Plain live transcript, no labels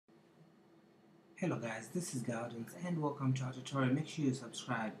Hello guys, this is Gardens and welcome to our tutorial. Make sure you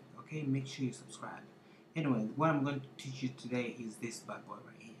subscribe, okay? Make sure you subscribe. Anyway, what I'm going to teach you today is this bad boy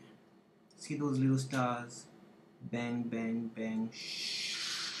right here. See those little stars? Bang, bang, bang,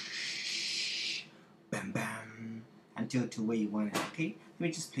 shh, bam, bam, until to where you want it, okay? Let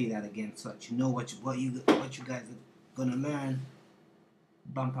me just play that again so that you know what you guys are gonna learn.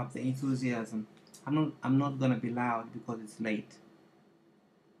 Bump up the enthusiasm. I'm not gonna be loud because it's late.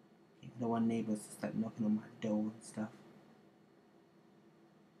 I don't want neighbors to start knocking on my door and stuff.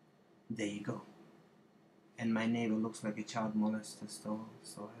 There you go. And my neighbor looks like a child molester, so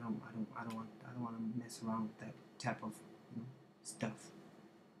I don't want to mess around with that type of stuff.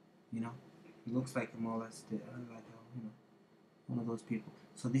 He looks like a molester, like one of those people.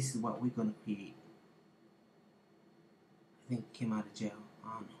 So this is what we're gonna create. I think he came out of jail.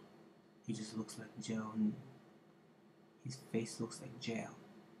 I don't know. He just looks like jail, and his face looks like jail.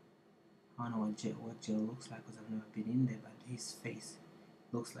 I don't know what jail looks like because I've never been in there, but his face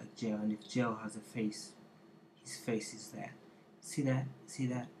looks like jail, and if jail has a face, his face is that. See that? See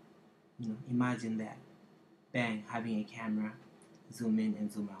that? Imagine that. Bang, having a camera, zoom in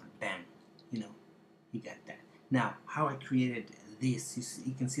and zoom out. Bang. You got that. Now, how I created this,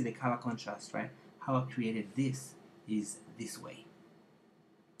 you can see the color contrast, right? How I created this is this way.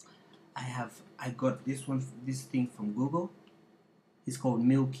 I got this thing from Google. It's called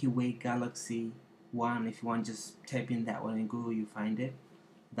Milky Way Galaxy 1. If you want, just type in that one in Google, you find it.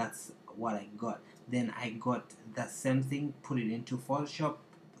 That's what I got. Then I got that same thing, put it into Photoshop,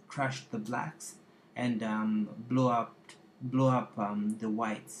 crushed the blacks, and blow up the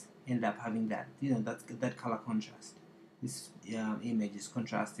whites. End up having that, that color contrast. This image is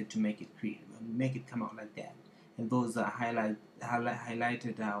contrasted to make it come out like that. And those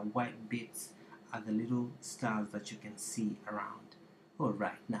highlighted white bits are the little stars that you can see around.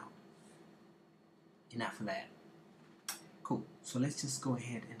 Alright, now, enough of that. Cool, so let's just go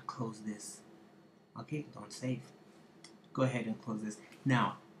ahead and close this. Okay, don't save. Go ahead and close this.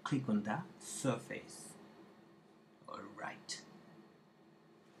 Now, click on the surface. Alright.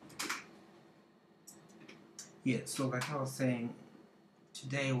 Yeah, so like I was saying,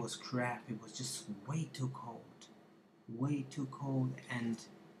 today was crap. It was just way too cold. Way too cold, and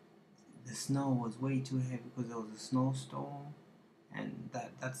the snow was way too heavy because there was a snowstorm. And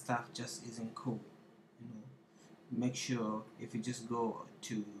that stuff just isn't cool. Make sure if you just go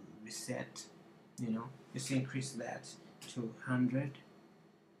to reset, just increase that to 100,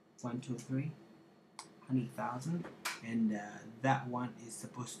 100,000, and that one is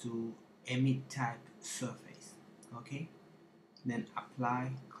supposed to emit type surface. Okay, then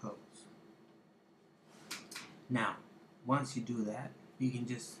apply, close. Now, once you do that, you can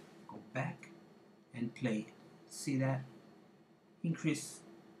just go back and play it. See that? Increase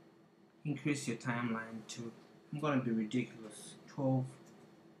your timeline to, I'm gonna be ridiculous,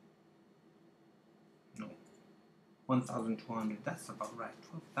 1,200. That's about right.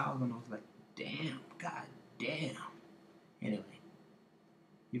 12,000. I was like, damn, god damn. Anyway,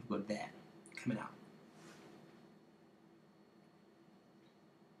 you've got that coming out.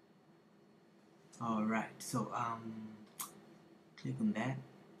 All right, so click on that.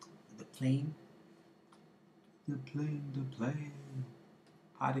 The plane.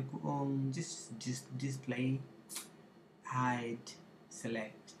 Particle just display, hide,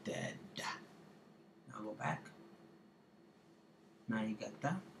 selected. Now go back. Now you got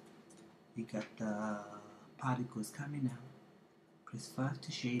the particles coming out. Press 5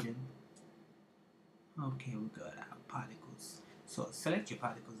 to shade them. Okay, we got our particles. So select your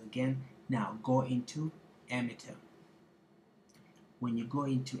particles again. Now go into emitter. When you go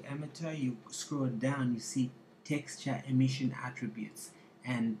into emitter, you scroll down, you see texture emission attributes,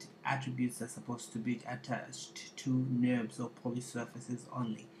 and attributes are supposed to be attached to NURBS or poly surfaces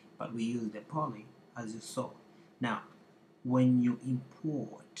only, but we use the poly as you saw. Now when you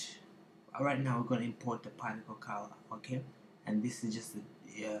import, right now we're going to import the particle color, okay, and this is just the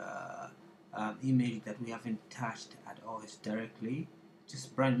image that we haven't touched at all. It's directly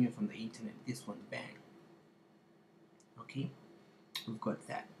just brand new from the internet. This one, bang. Okay, we've got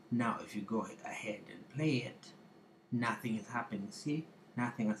that. Now if you go ahead and play it, nothing is happening. See,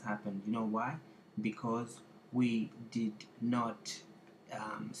 nothing has happened. You know why? Because we did not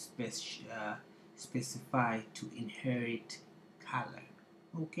specify to inherit color.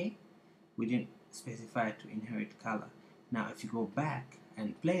 Okay, we didn't specify to inherit color. Now if you go back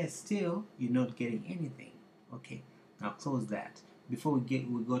and play it, still you're not getting anything. Okay, now close that. Before we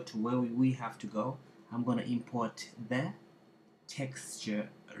go to where we have to go, I'm gonna import the texture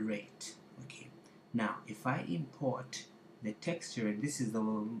rate. Okay, now if I import the texture, this is the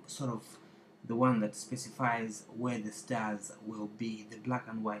sort of the one that specifies where the stars will be, the black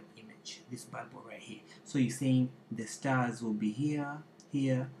and white image, this bad boy right here. So you're saying the stars will be here,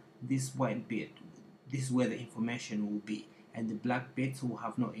 here, this white bit, this is where the information will be, and the black bits will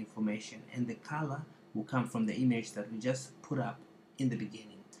have no information, and the color will come from the image that we just put up in the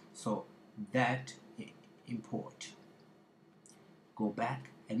beginning. So that import. Go back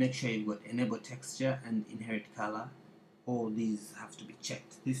and make sure you've got enable texture and inherit color. All these have to be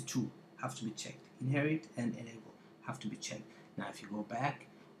checked. These two have to be checked. Inherit and enable have to be checked. Now if you go back,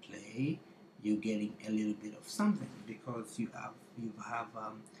 play, you're getting a little bit of something because you have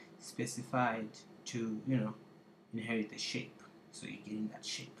specified to, you know, inherit the shape. So you're getting that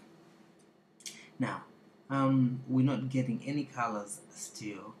shape. Now we're not getting any colors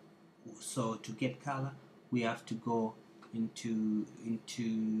still. So to get color, we have to go into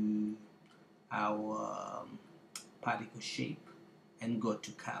our particle shape and go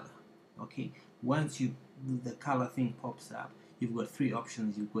to color. Okay, once the color thing pops up, you've got three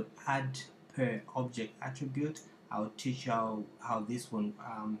options. You've got add per object attribute. I'll teach you how this one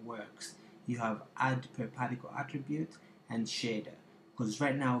works. You have add per particle attribute and shader, because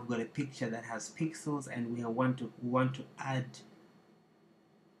right now we've got a picture that has pixels and we want to add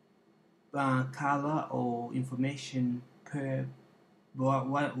color or information per, we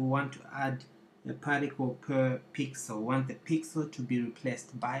want to add a particle per pixel. We want the pixel to be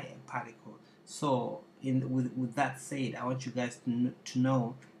replaced by a particle. So with that said, I want you guys to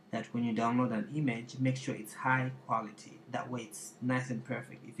know that when you download an image, make sure it's high quality. That way it's nice and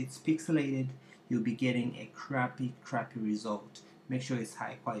perfect. If it's pixelated, you'll be getting a crappy result. Make sure it's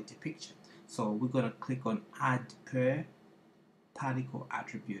high quality picture. So we're going to click on add per particle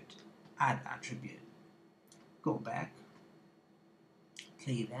attribute. Add attribute. Go back,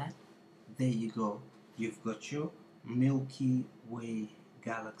 play that. There you go. You've got your Milky Way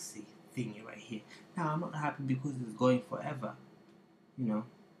galaxy thingy right here. Now I'm not happy because it's going forever. You know,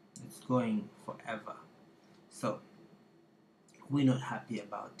 it's going forever. So we're not happy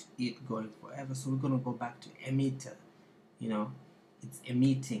about it going forever. So we're gonna go back to emitter. You know, it's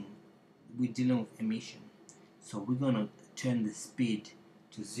emitting. We're dealing with emission. So we're gonna turn the speed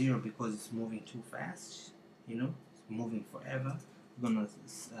to 0 because it's moving too fast. You know, it's moving forever. We're gonna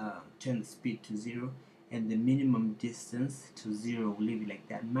turn the speed to 0 and the minimum distance to 0. We'll leave it like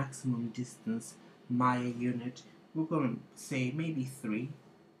that. Maximum distance, Maya unit, we're gonna say maybe 3,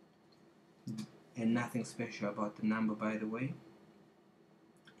 and nothing special about the number, by the way.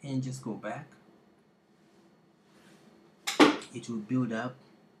 And just go back. It will build up.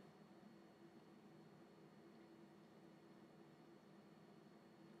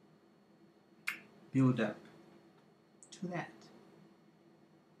 Build up to that.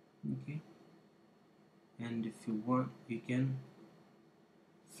 Okay, and if you want, you can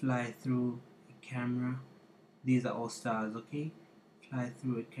fly through a camera. These are all stars. Okay, fly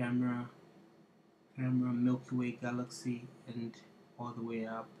through a camera, Milky Way galaxy, and all the way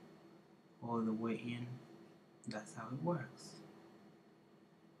up, all the way in. That's how it works.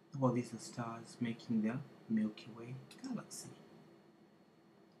 All these are stars making the Milky Way galaxy.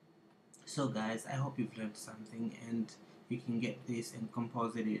 So guys, I hope you've learned something, and you can get this and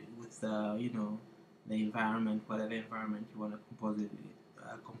composite it with you know, the environment, whatever environment you want to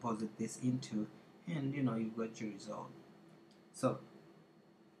composite this into, and you know, you've got your result. So,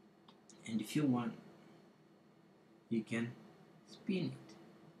 and if you want, you can spin it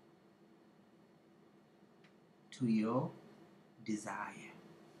to your desire.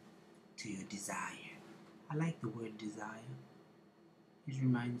 To your desire. I like the word desire. It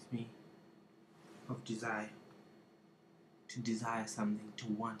reminds me of desire. To desire something, to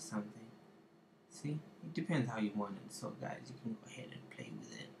want something. See, it depends how you want it. So guys, you can go ahead and play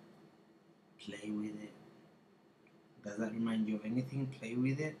with it. Play with it. Does that remind you of anything? Play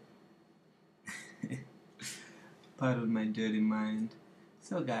with it. Pardon my dirty mind.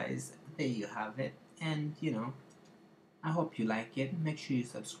 So guys, there you have it. And you know, I hope you like it. Make sure you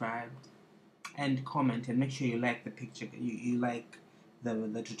subscribe and comment, and make sure you like the picture. You like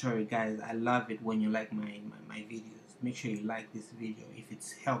the tutorial, guys. I love it when you like my videos. Make sure you like this video if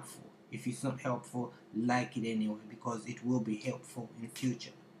it's helpful. If it's not helpful, like it anyway, because it will be helpful in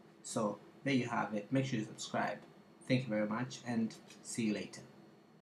future. So there you have it. Make sure you subscribe. Thank you very much, and see you later.